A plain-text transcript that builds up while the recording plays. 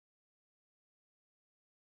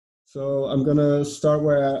So I'm gonna start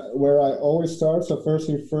where I always start. So first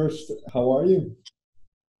thing first, how are you?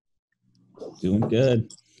 Doing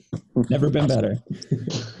good. Never been better.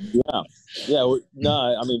 Yeah.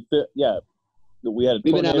 I mean, yeah. We had a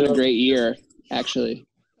We've been tornado. having a great year, actually.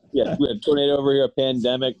 Yeah, we had a tornado over here, a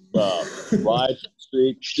pandemic, ride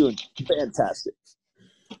streak, doing fantastic.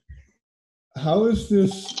 How is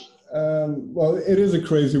this? Well, it is a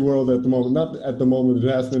crazy world at the moment. Not at the moment. It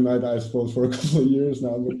has been, I suppose, for a couple of years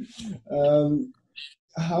now. But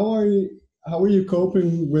how are you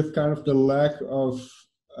coping with kind of the lack of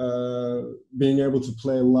being able to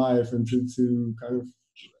play live and to kind of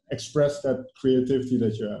express that creativity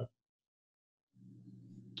that you have?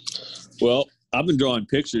 Well, I've been drawing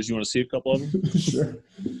pictures. You want to see a couple of them? Sure.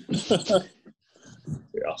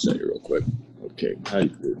 Here, I'll show you real quick. Okay,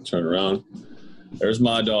 turn around. There's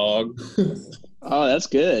my dog. Oh, that's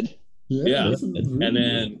good. Yeah. And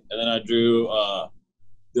then I drew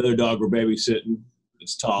the other dog we're babysitting.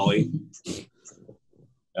 It's Tolly.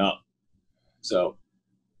 Yeah. So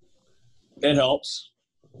it helps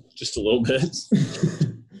just a little bit. So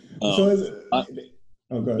go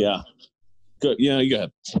ahead. Yeah. Good. Yeah, you go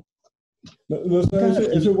ahead.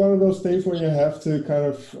 Is it one of those things where you have to kind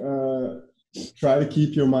of try to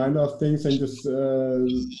keep your mind off things and just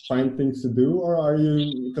find things to do? Or are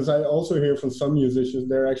you, because I also hear from some musicians,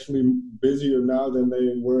 they're actually busier now than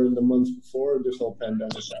they were in the months before this whole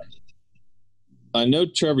pandemic happened. I know,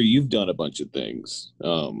 Trevor, you've done a bunch of things.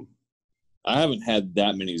 I haven't had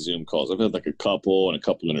that many Zoom calls. I've had like a couple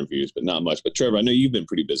interviews, but not much. But Trevor, I know you've been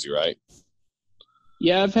pretty busy, right?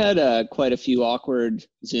 Yeah, I've had quite a few awkward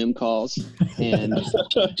Zoom calls, and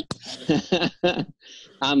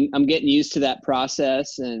I'm getting used to that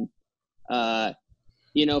process. And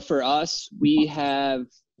for us, we have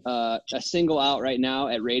a single out right now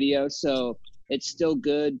at radio, so it's still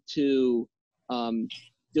good to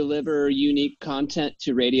deliver unique content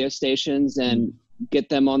to radio stations and get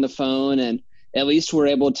them on the phone, and at least we're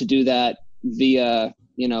able to do that via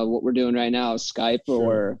what we're doing right now, Skype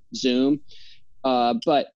or Zoom.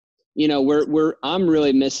 But I'm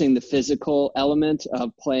really missing the physical element of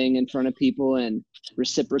playing in front of people and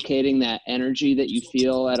reciprocating that energy that you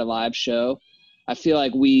feel at a live show. I feel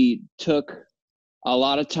like we took a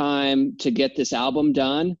lot of time to get this album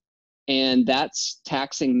done, and that's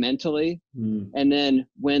taxing mentally. And then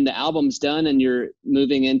when the album's done and you're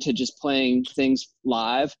moving into just playing things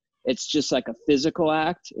live, it's just like a physical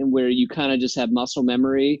act, and where you kind of just have muscle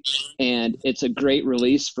memory, and it's a great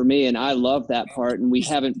release for me. And I love that part, and we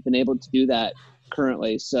haven't been able to do that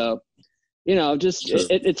currently. So,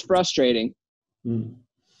 it's frustrating.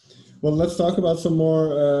 Well, let's talk about some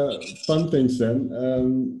more fun things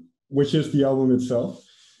then, which is the album itself.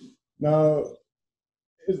 Now,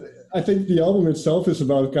 I think the album itself is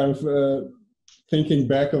about kind of thinking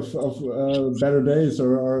back of better days,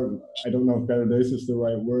 or I don't know if better days is the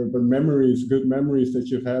right word, but good memories that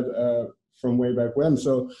you've had from way back when.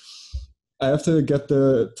 So I have to get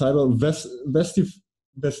the title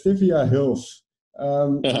Vestivia Hills.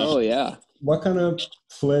 Oh, yeah. What kind of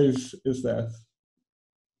place is that?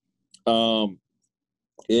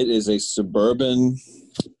 It is a suburban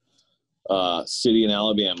city in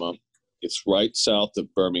Alabama. It's right south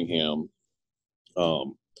of Birmingham.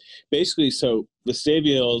 Basically, so the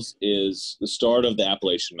Vestavia Hills is the start of the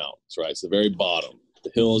Appalachian Mountains, right? It's the very bottom.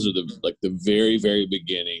 The hills are the very, very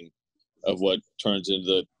beginning of what turns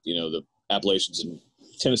into the Appalachians in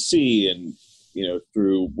Tennessee and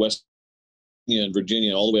through West and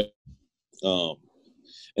Virginia all the way up.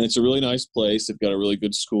 And it's a really nice place. They've got a really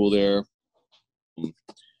good school there.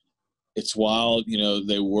 It's wild,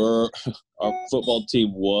 our football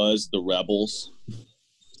team was the Rebels.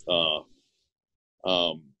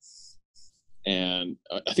 And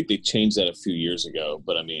I think they changed that a few years ago,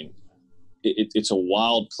 but I mean, it's a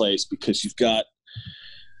wild place because you've got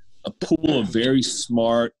a pool of very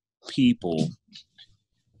smart people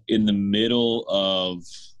in the middle of,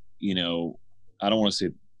 I don't want to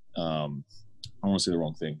say the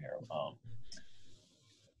wrong thing here.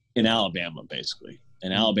 In Alabama, basically.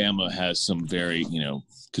 And Alabama has some very,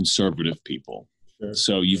 conservative people. Sure.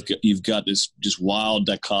 So you've got this just wild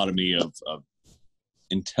dichotomy of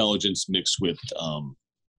intelligence mixed with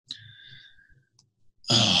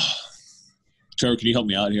Trevor, can you help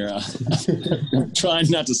me out here? I'm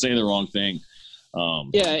trying not to say the wrong thing.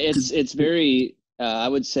 It's very I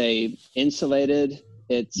would say insulated.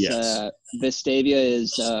 It's yes. Vestavia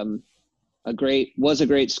is was a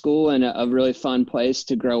great school and a really fun place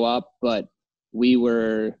to grow up, but we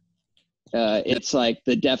were it's like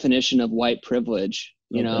the definition of white privilege,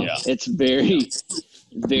 Yeah. It's very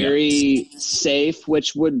very safe,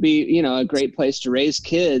 which would be, you know, a great place to raise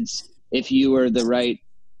kids if you were the right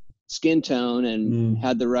skin tone and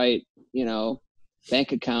had the right, you know,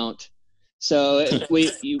 bank account. So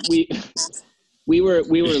we were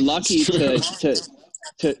lucky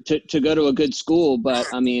to go to a good school, but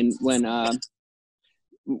I mean, when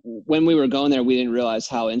we were going there, we didn't realize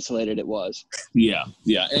how insulated it was. Yeah.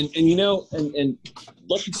 And you know, and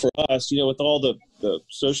lucky for us, you know, with all the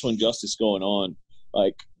social injustice going on,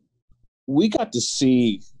 like we got to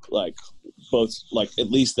see like both, like at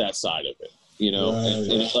least that side of it, you know,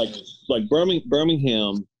 and like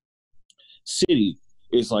Birmingham City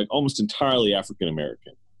is like almost entirely African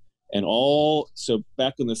American, and so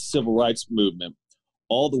back in the civil rights movement,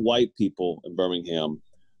 all the white people in Birmingham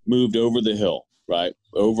moved over the hill, right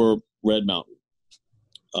over Red Mountain,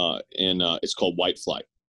 and it's called White Flight.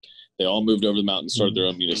 They all moved over the mountain, started their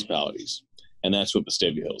own municipalities, and that's what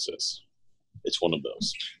Vestavia Hills is. It's one of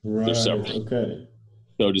those. Right. There's several. Okay.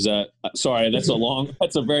 So does that? Sorry, that's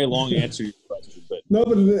a very long answer to your question, but no,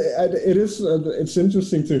 but it is. It's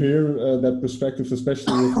interesting to hear that perspective,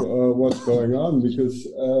 especially with what's going on, because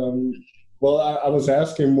I was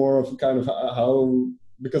asking more of kind of how,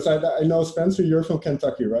 because I know, Spencer, you're from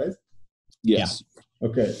Kentucky, right? Yes. Yeah.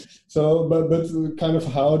 Okay. So, but kind of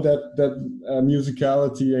how that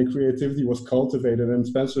musicality and creativity was cultivated, and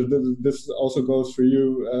Spencer, this also goes for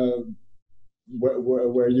you.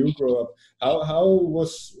 Where you grew up, how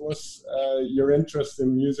was your interest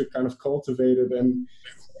in music kind of cultivated? And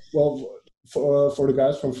well, for the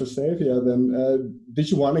guys from Vestavia, then did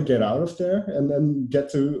you want to get out of there and then get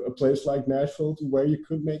to a place like Nashville where you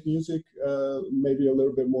could make music maybe a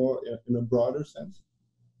little bit more in a broader sense?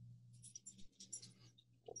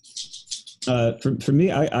 For me,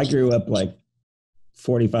 I grew up like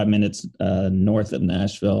 45 minutes north of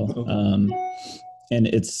Nashville. And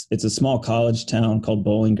it's a small college town called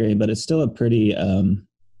Bowling Green, but it's still a pretty,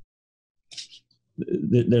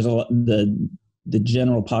 there's a lot, the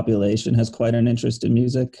general population has quite an interest in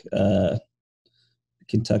music.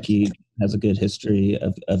 Kentucky has a good history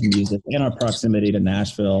of music, and our proximity to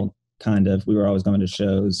Nashville, kind of, we were always going to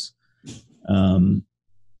shows.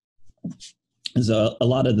 So a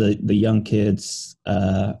lot of the young kids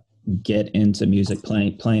get into music,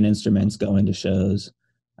 playing instruments, going to shows.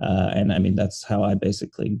 And I mean, that's how I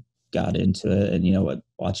basically got into it, and, you know,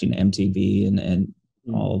 watching MTV and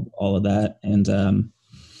all of that. And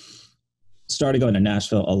started going to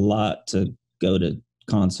Nashville a lot to go to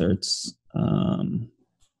concerts. I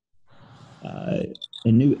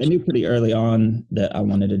knew pretty early on that I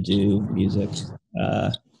wanted to do music.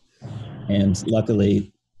 And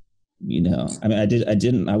luckily, you know, I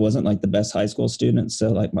mean, I wasn't like the best high school student. So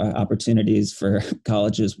like my opportunities for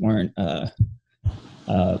colleges weren't,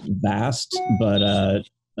 vast, but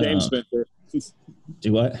same, Spencer.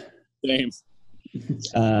 Do what? Same.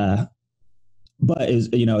 But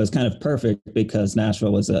it was kind of perfect because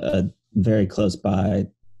Nashville was a very close by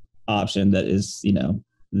option that is, you know,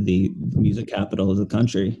 the music capital of the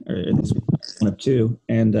country, or at least one of two,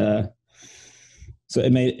 and so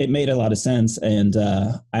it made a lot of sense. And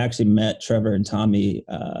I actually met Trevor and Tommy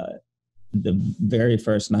the very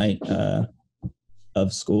first night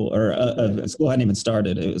of school, or of school hadn't even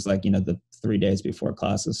started. It was like, you know, the 3 days before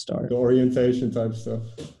classes start. The orientation type stuff.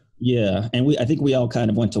 Yeah, and I think we all kind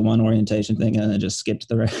of went to one orientation thing and then just skipped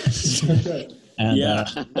the rest. And, yeah,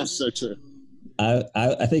 that's so true.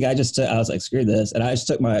 I think I was like, screw this, and I just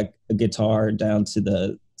took my guitar down to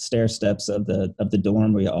the stair steps of the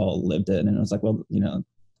dorm we all lived in, and I was like, well, you know,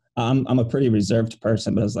 I'm a pretty reserved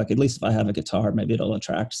person, but I was like, at least if I have a guitar, maybe it'll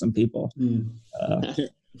attract some people.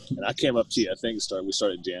 And I came up to you, I think we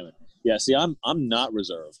started jamming. Yeah, see, I'm not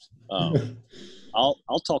reserved.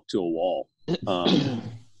 I'll talk to a wall.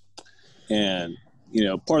 And, you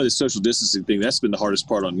know, part of the social distancing thing, that's been the hardest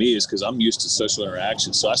part on me, is because I'm used to social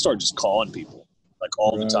interaction. So I started just calling people like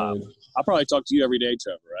all the time. I probably talk to you every day,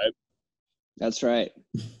 Trevor, right? That's right.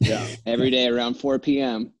 Yeah. Every day around 4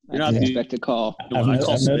 p.m. I can expect a call.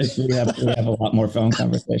 I've noticed we have a lot more phone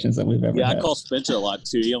conversations than we've ever had. Yeah, I call Spencer a lot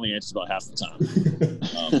too. He only answers about half the time.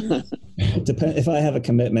 If I have a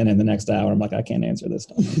commitment in the next hour, I'm like, I can't answer this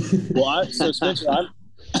time. Well, Spencer,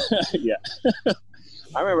 yeah.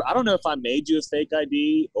 I remember, I don't know if I made you a fake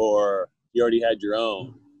ID or you already had your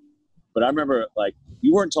own, but I remember, like,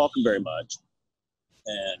 you weren't talking very much,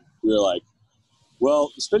 and we were like,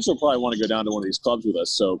 well, Spencer will probably want to go down to one of these clubs with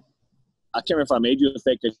us. So I can't remember if I made you a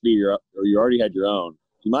fake ID or you already had your own.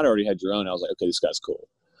 You might have already had your own. I was like, okay, this guy's cool.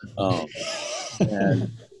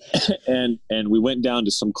 And we went down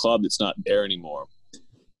to some club that's not there anymore.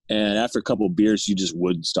 And after a couple of beers, you just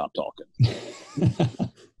wouldn't stop talking.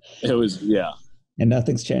 It was, yeah. And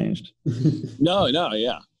nothing's changed. No,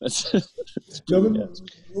 yeah. That's No, but,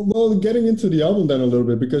 well, getting into the album then a little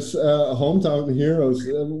bit, because Hometown Heroes,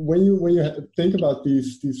 when you think about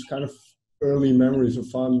these kind of early memories or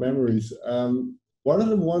fond memories, what are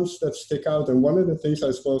the ones that stick out? And one of the things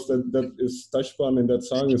I suppose that is touched upon in that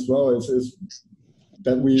song as well is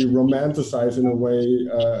that we romanticize in a way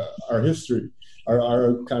our history,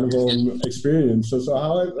 our kind of own experience. So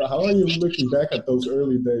how are you looking back at those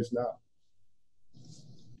early days now?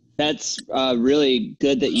 That's really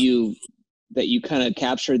good that you kind of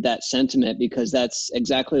captured that sentiment, because that's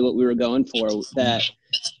exactly what we were going for. That,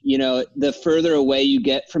 you know, the further away you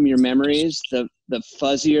get from your memories, the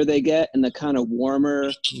fuzzier they get, and the kind of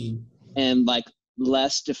warmer and like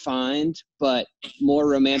less defined, but more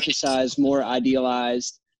romanticized, more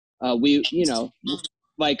idealized.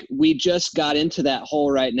 We just got into that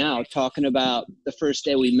hole right now, talking about the first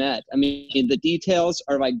day we met. I mean, the details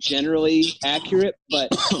are like generally accurate,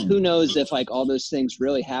 but who knows if like all those things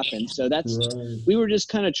really happened. So that's, right. We were just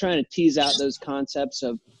kind of trying to tease out those concepts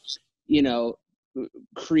of, you know,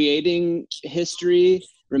 creating history,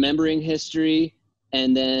 remembering history,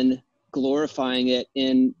 and then glorifying it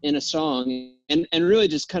in a song, and really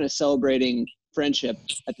just kind of celebrating friendship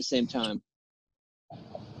at the same time.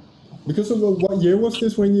 Because of what year was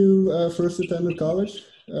this when you first attended college?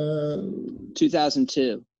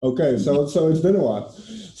 2002. Okay, so it's been a while.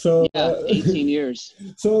 So yeah, 18 years.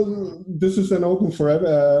 So this is an open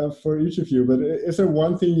for each of you. But is there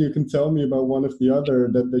one thing you can tell me about one of the other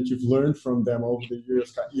that you've learned from them over the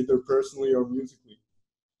years, either personally or musically?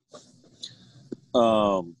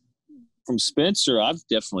 From Spencer, I've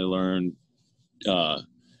definitely learned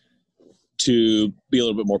to be a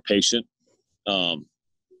little bit more patient.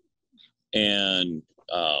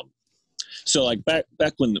 So like back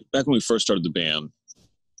when we first started the band,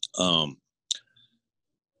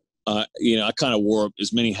 you know, I kind of wore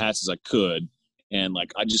as many hats as I could, and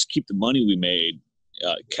like I just keep the money we made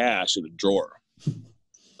cash in a drawer.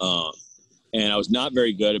 And I was not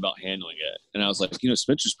very good about handling it. And I was like, you know,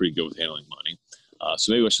 Spencer's pretty good with handling money,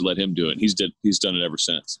 so maybe I should let him do it. And he's done it ever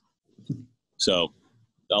since. So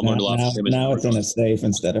I learned a lot from him. Now it's in a safe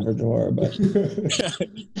instead of a drawer, but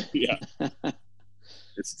yeah,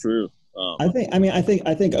 it's true. I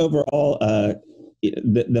think overall,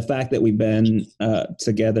 the fact that we've been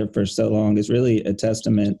together for so long is really a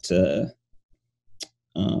testament to,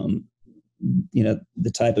 you know,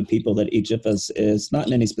 the type of people that each of us is, not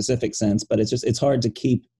in any specific sense, but it's hard to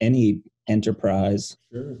keep any enterprise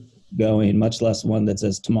going, much less one that's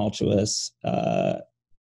as tumultuous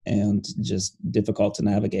and just difficult to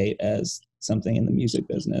navigate as something in the music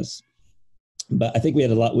business. But I think we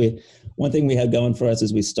had one thing we had going for us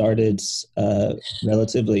is we started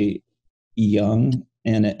relatively young,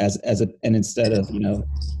 and and instead of, you know,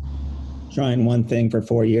 trying one thing for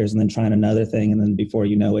 4 years and then trying another thing, and then before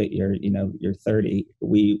you know it, you're 30.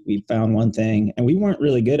 We found one thing, and we weren't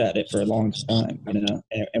really good at it for a long time, you know.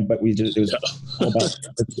 But it was all about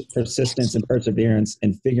persistence and perseverance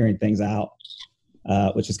and figuring things out,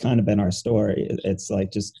 which has kind of been our story. It's like,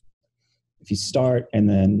 just if you start and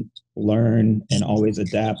then learn and always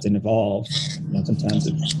adapt and evolve, you know, sometimes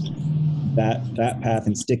it's that path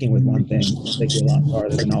and sticking with one thing takes you a lot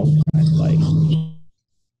farther than always trying to, like,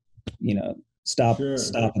 you know, stop and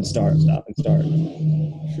start.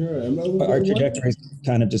 Sure. Our trajectory's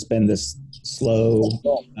kind of just been this slow,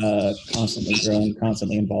 constantly growing,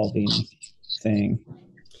 constantly evolving thing.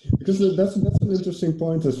 Because that's an interesting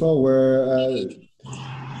point as well, where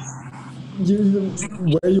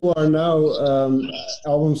where you are now,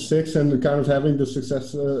 album 6, and kind of having the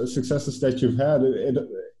successes that you've had,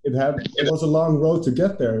 it was a long road to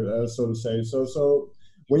get there, so to say. So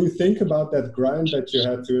when you think about that grind that you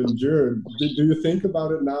had to endure, do you think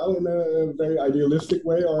about it now in a very idealistic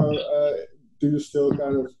way, or do you still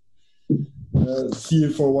kind of see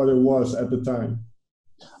it for what it was at the time?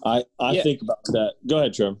 I think about that. Go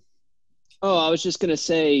ahead, Trevor. Oh, I was just going to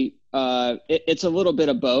say, it's a little bit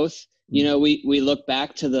of both. You know, we look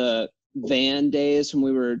back to the van days when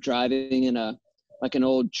we were driving in an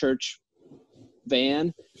old church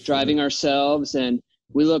van, driving ourselves, and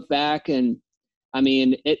we look back, and I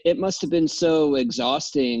mean, it must have been so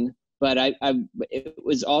exhausting, but it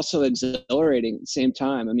was also exhilarating at the same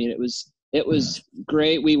time. I mean, it was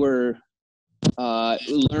great. We were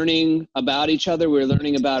learning about each other. We were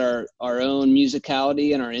learning about our own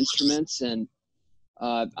musicality and our instruments, and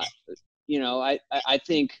you know, I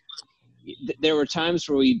think there were times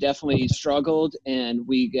where we definitely struggled, and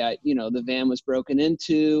we got, you know, the van was broken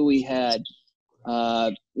into. We had,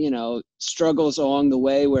 you know, struggles along the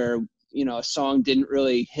way where a song didn't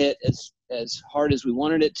really hit as hard as we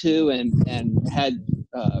wanted it to, and had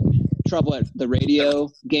trouble at the radio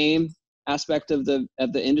game aspect of the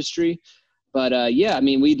industry. But yeah, I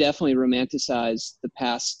mean, we definitely romanticize the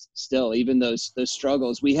past still, even those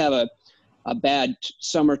struggles. We have a bad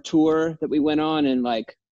summer tour that we went on, and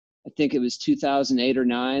like I think it was 2008 or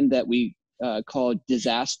 9 that we called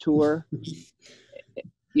DisasTour.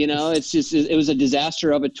 It was a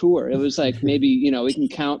disaster of a tour. It was like maybe we can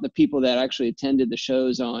count the people that actually attended the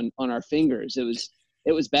shows on our fingers.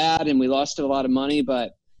 It was bad, and we lost a lot of money,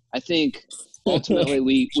 but I think ultimately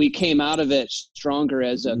we came out of it stronger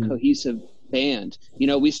as a cohesive band.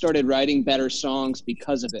 We started writing better songs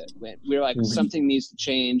because of it. We were like, something needs to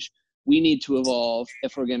change. We need to evolve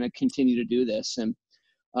if we're going to continue to do this. And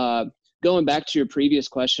going back to your previous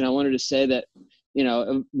question, I wanted to say that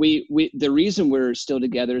we the reason we're still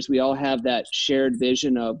together is we all have that shared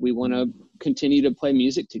vision of we want to continue to play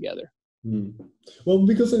music together. Well,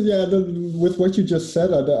 because with what you just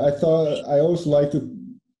said, I thought I always like to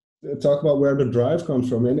talk about where the drive comes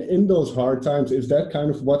from. And in those hard times, is that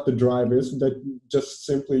kind of what the drive is? That just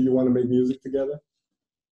simply you want to make music together?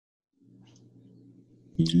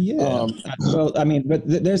 Yeah. Well, I mean, but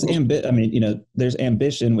there's there's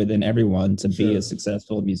ambition within everyone to be a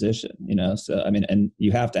successful musician, So, I mean, and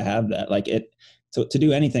you have to have that. Like to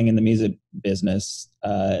do anything in the music business,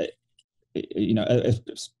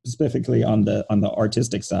 specifically on the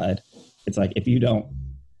artistic side, it's like if you don't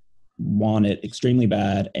want it extremely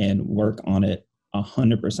bad and work on it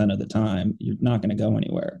 100% of the time, you're not going to go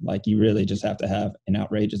anywhere. Like you really just have to have an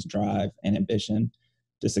outrageous drive and ambition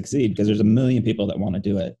to succeed, because there's a million people that want to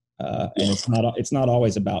do it, and it's not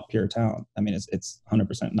always about pure talent. I mean, it's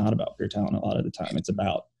 100% not about pure talent a lot of the time. It's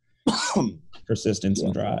about persistence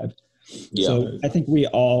and drive. Yeah. So I think we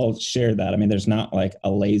all share that. I mean, there's not like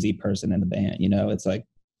a lazy person in the band. It's like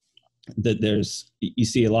that. You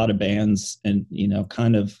see a lot of bands, and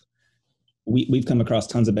kind of we've come across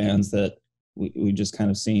tons of bands that we've just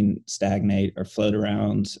kind of seen stagnate or float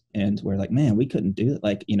around, and we're like, man, we couldn't do it.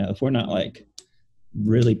 Like, if we're not like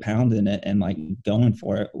really pounding it and like going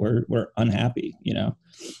for it, we're unhappy, Yeah.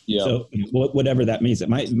 So whatever that means, it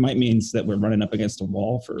might means that we're running up against a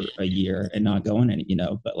wall for a year and not going any,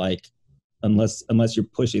 but like, unless you're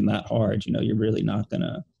pushing that hard, you're really not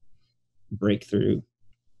gonna break through.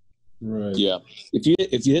 Right. Yeah. If you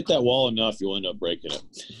hit that wall enough, you'll end up breaking it.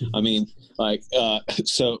 I mean, like,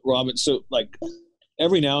 so Robin, like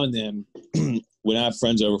every now and then when I have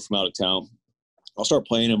friends over from out of town, I'll start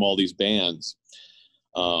playing them all these bands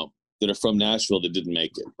that are from Nashville that didn't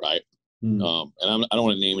make it, right? And I don't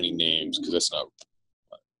want to name any names because that's not.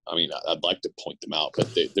 I mean, I'd like to point them out, but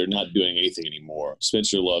they're not doing anything anymore.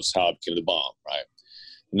 Spencer loves How I Became the Bomb, right?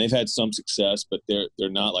 And they've had some success, but they're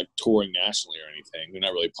not like touring nationally or anything. They're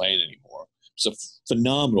not really playing anymore. It's a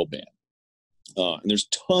phenomenal band, and there's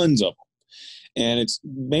tons of them. And it's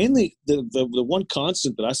mainly the one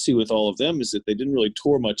constant that I see with all of them is that they didn't really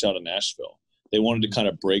tour much out of Nashville. They wanted to kind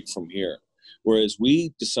of break from here. Whereas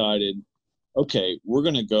we decided, okay, we're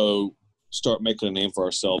going to go start making a name for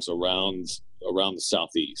ourselves around the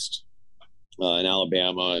Southeast, in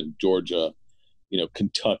Alabama and Georgia,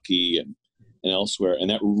 Kentucky and elsewhere. And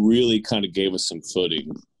that really kind of gave us some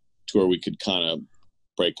footing to where we could kind of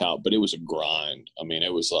break out. But it was a grind. I mean,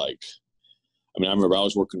 it was like, I remember I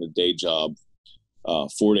was working a day job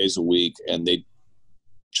 4 days a week, and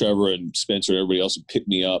Trevor and Spencer and everybody else would pick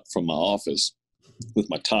me up from my office with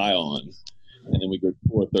my tie on. And then we go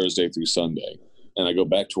tour Thursday through Sunday. And I go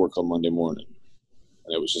back to work on Monday morning.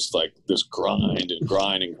 And it was just like this grind and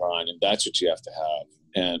grind and grind. And that's what you have to have.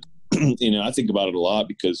 And, I think about it a lot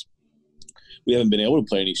because we haven't been able to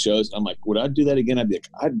play any shows. I'm like, would I do that again? I'd be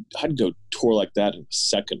like, I'd go tour like that in a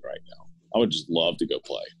second right now. I would just love to go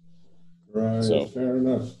play. Right. So, fair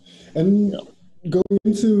enough. And going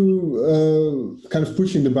into kind of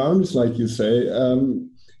pushing the boundaries, like you say,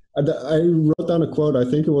 I wrote down a quote, I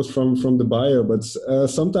think it was from the bio, but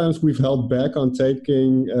sometimes we've held back on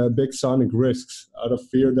taking big sonic risks out of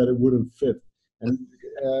fear that it wouldn't fit. And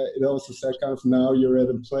it also said kind of now you're at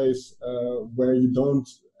a place where you don't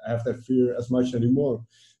have that fear as much anymore.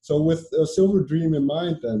 So with Silver Dream in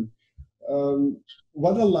mind then,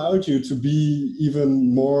 what allowed you to be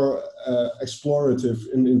even more explorative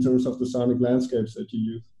in terms of the sonic landscapes that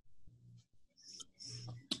you use?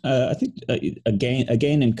 I think a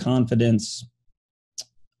gain in confidence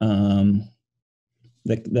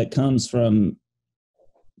that comes from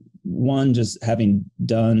one, just having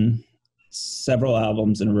done several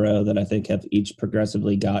albums in a row that I think have each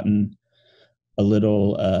progressively gotten a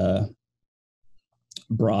little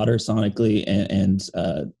broader sonically and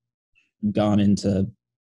gone into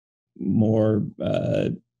more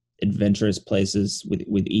adventurous places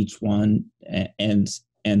with each one, and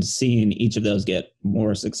seeing each of those get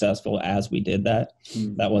more successful as we did that.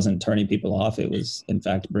 That wasn't turning people off. It was, in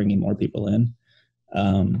fact, bringing more people in.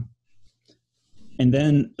 And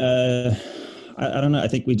then, I don't know, I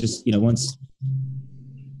think we just, once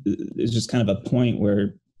there's just kind of a point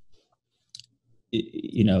where,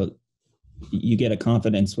 you get a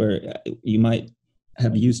confidence where you might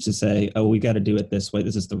have used to say, oh, we got to do it this way.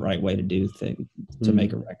 This is the right way to do things, to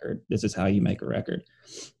make a record. This is how you make a record.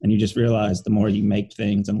 And you just realize the more you make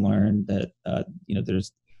things and learn that,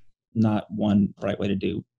 there's not one right way to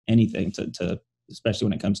do anything to especially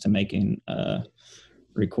when it comes to making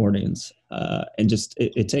recordings. And just,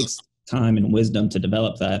 it takes time and wisdom to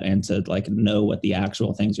develop that and to like know what the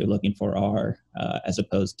actual things you're looking for are, as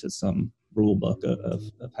opposed to some rule book of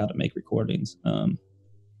how to make recordings.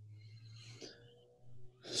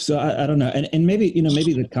 So I don't know, and maybe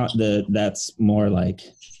maybe that's more like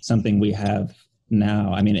something we have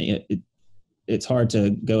now. I mean, it's hard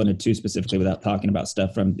to go into too specifically without talking about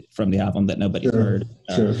stuff from the album that nobody heard.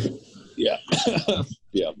 Sure. Yeah.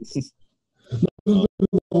 Yeah. We'll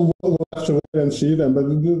have to wait and see then, but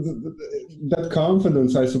that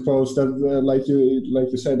confidence, I suppose, that like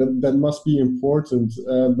you said, that must be important.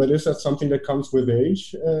 But is that something that comes with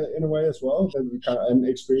age in a way as well, and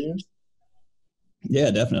experience?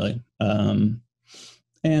 Yeah, definitely. And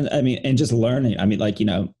I mean, and just learning. I mean, like,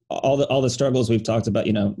 all the struggles we've talked about,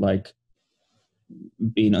 like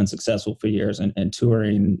being unsuccessful for years and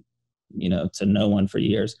touring, to no one for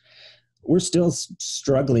years. We're still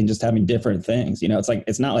struggling, just having different things. It's like,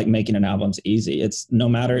 it's not like making an album's easy. It's no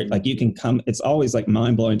matter, like it's always like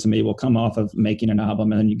mind blowing to me. We'll come off of making an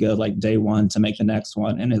album and then you go like day one to make the next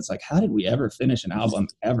one. And it's like, how did we ever finish an album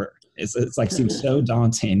ever? It's like, seems so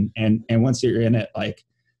daunting. And once you're in it, like,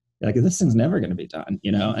 this thing's never going to be done,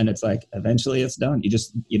 and it's like, eventually it's done. You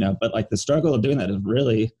just, but like the struggle of doing that is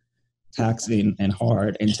really taxing and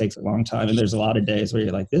hard and takes a long time. And there's a lot of days where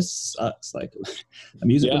you're like, this sucks. Like the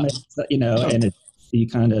music, and it's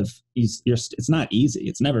not easy.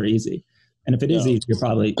 It's never easy. And if it is easy, you're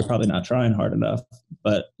probably not trying hard enough,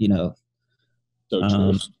 but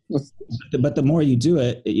So but the more you do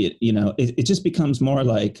it, it just becomes more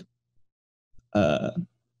like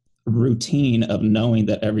routine of knowing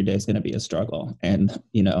that every day is going to be a struggle. And,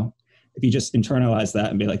 if you just internalize that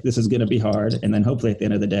and be like, this is going to be hard. And then hopefully at the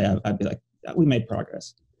end of the day, I'd be like, we made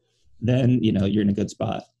progress. Then, you're in a good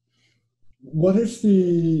spot. What is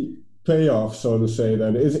the payoff, so to say,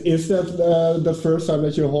 then? Is that the first time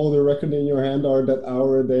that you hold a record in your hand, or that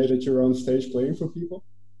hour a day that you're on stage playing for people?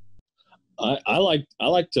 I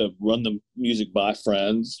like to run the music by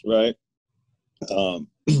friends, right?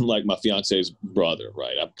 Like my fiance's brother,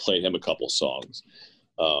 right? I played him a couple songs.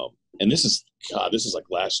 And this is like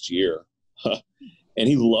last year. And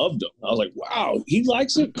he loved them. I was like, wow, he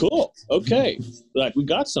likes it. Cool. Okay. Like, we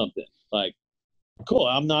got something. Like, cool.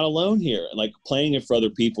 I'm not alone here. And like playing it for other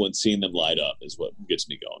people and seeing them light up is what gets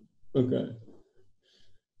me going. Okay.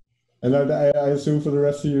 And I assume for the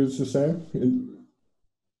rest of you it's the same?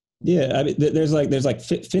 Yeah. I mean, there's like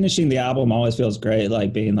finishing the album always feels great.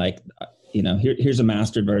 Like being like, here's a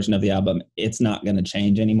mastered version of the album. It's not going to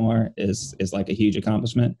change anymore is like a huge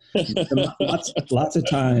accomplishment. lots of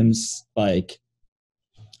times, like,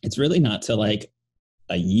 it's really not till like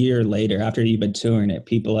a year later, after you've been touring it,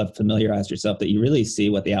 people have familiarized yourself that you really see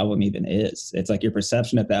what the album even is. It's like your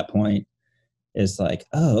perception at that point is like,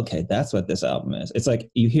 oh, okay, that's what this album is. It's like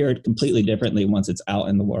you hear it completely differently once it's out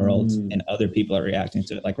in the world and other people are reacting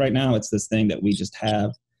to it. Like right now, it's this thing that we just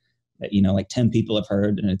have that, like 10 people have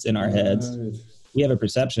heard and it's in our heads. We have a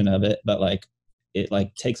perception of it, but like it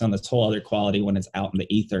like takes on this whole other quality when it's out in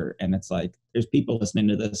the ether. And it's like, there's people listening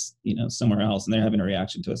to this, somewhere else, and they're having a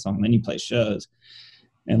reaction to a song. And then you play shows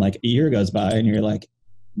and like a year goes by and you're like,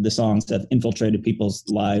 the songs have infiltrated people's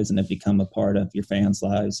lives and have become a part of your fans'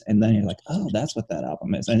 lives. And then you're like, oh, that's what that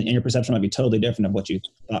album is. And your perception might be totally different of what you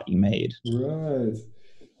thought you made. Right.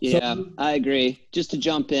 Yeah, I agree. Just to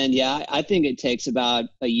jump in, I think it takes about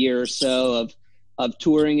a year or so of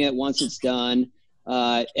touring it once it's done.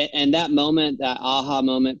 And that moment, that aha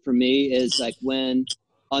moment for me is like when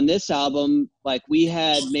on this album, like we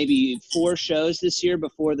had maybe 4 shows this year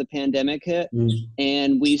before the pandemic hit,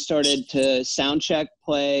 and we started to sound check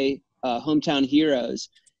play Hometown Heroes.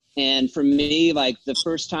 And for me, like the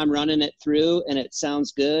first time running it through and it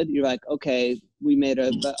sounds good, you're like, okay, we made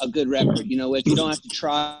a good record. If you don't have to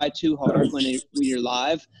try too hard when you're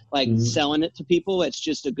live, like selling it to people, it's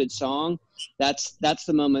just a good song. That's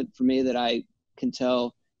the moment for me that I can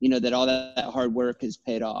tell, that all that hard work has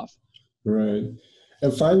paid off. Right.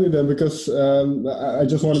 And finally, then, because I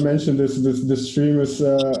just want to mention this stream is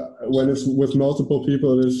when it's with multiple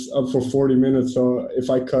people, it's up for 40 minutes. So if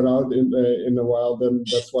I cut out in a while, then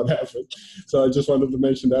that's what happened. So I just wanted to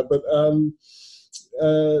mention that. But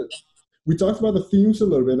we talked about the themes a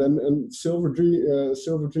little bit, and Silver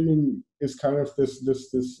Dream is kind of this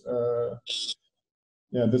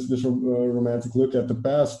romantic look at the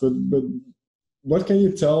past. But what can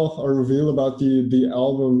you tell or reveal about the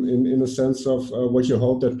album in a sense of what you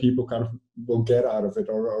hope that people kind of will get out of it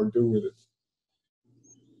or do with it?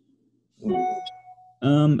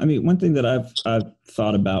 I mean, one thing that I've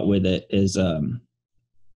thought about with it is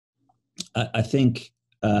I think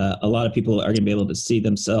a lot of people are going to be able to see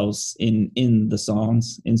themselves in the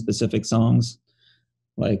songs, in specific songs.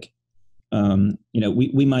 Like,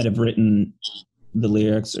 we might have written the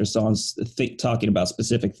lyrics or songs talking about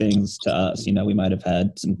specific things to us. We might have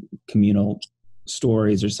had some communal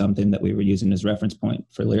stories or something that we were using as reference point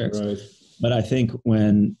for lyrics. Right. But I think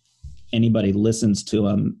when anybody listens to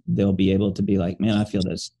them, they'll be able to be like, man, I feel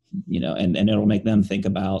this, and it'll make them think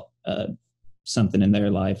about something in their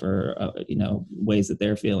life or, ways that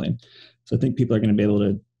they're feeling. So I think people are going to be able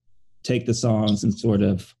to take the songs and sort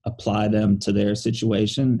of apply them to their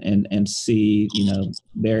situation and see,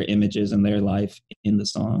 their images and their life in the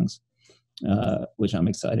songs, which I'm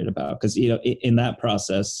excited about. Because, in that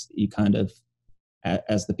process, you kind of,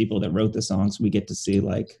 as the people that wrote the songs, we get to see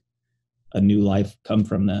like a new life come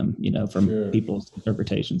from them, from Sure. people's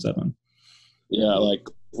interpretations of them. Yeah, like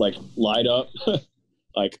Light Up.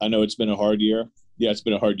 Like, I know it's been a hard year. Yeah, it's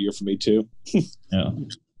been a hard year for me too. Yeah.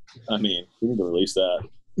 I mean, we need to release that.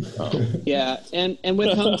 Yeah, and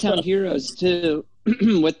with Hometown Heroes too,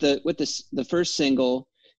 with the first single,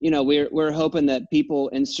 we're hoping that people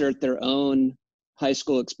insert their own high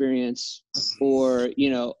school experience or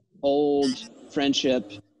old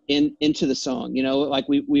friendship into the song. Like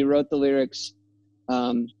we wrote the lyrics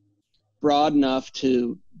broad enough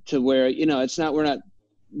to where it's not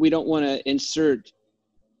we don't want to insert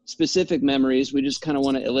specific memories. We just kind of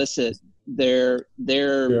want to elicit their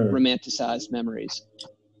Sure. romanticized memories.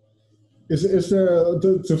 Is there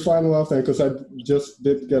to final off then, because I just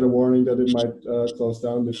did get a warning that it might close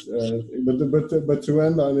down this, but to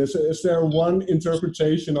end on, is there one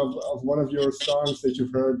interpretation of one of your songs that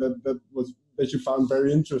you've heard that you found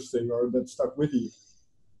very interesting or that stuck with you?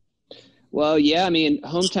 Well, yeah, I mean,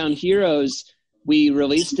 Hometown Heroes, we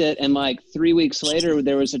released it, and like 3 weeks later,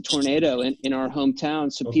 there was a tornado in our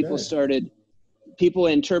hometown. So Okay. people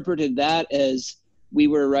interpreted that as we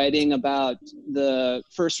were writing about the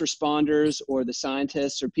first responders or the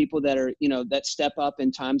scientists or people that are, that step up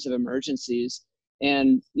in times of emergencies.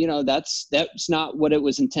 And, that's not what it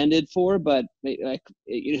was intended for, but like,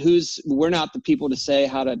 we're not the people to say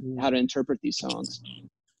how to interpret these songs.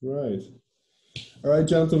 Right. All right,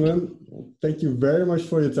 gentlemen. Thank you very much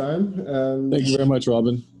for your time. Thank you very much,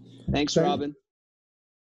 Robin. Thanks, Robin.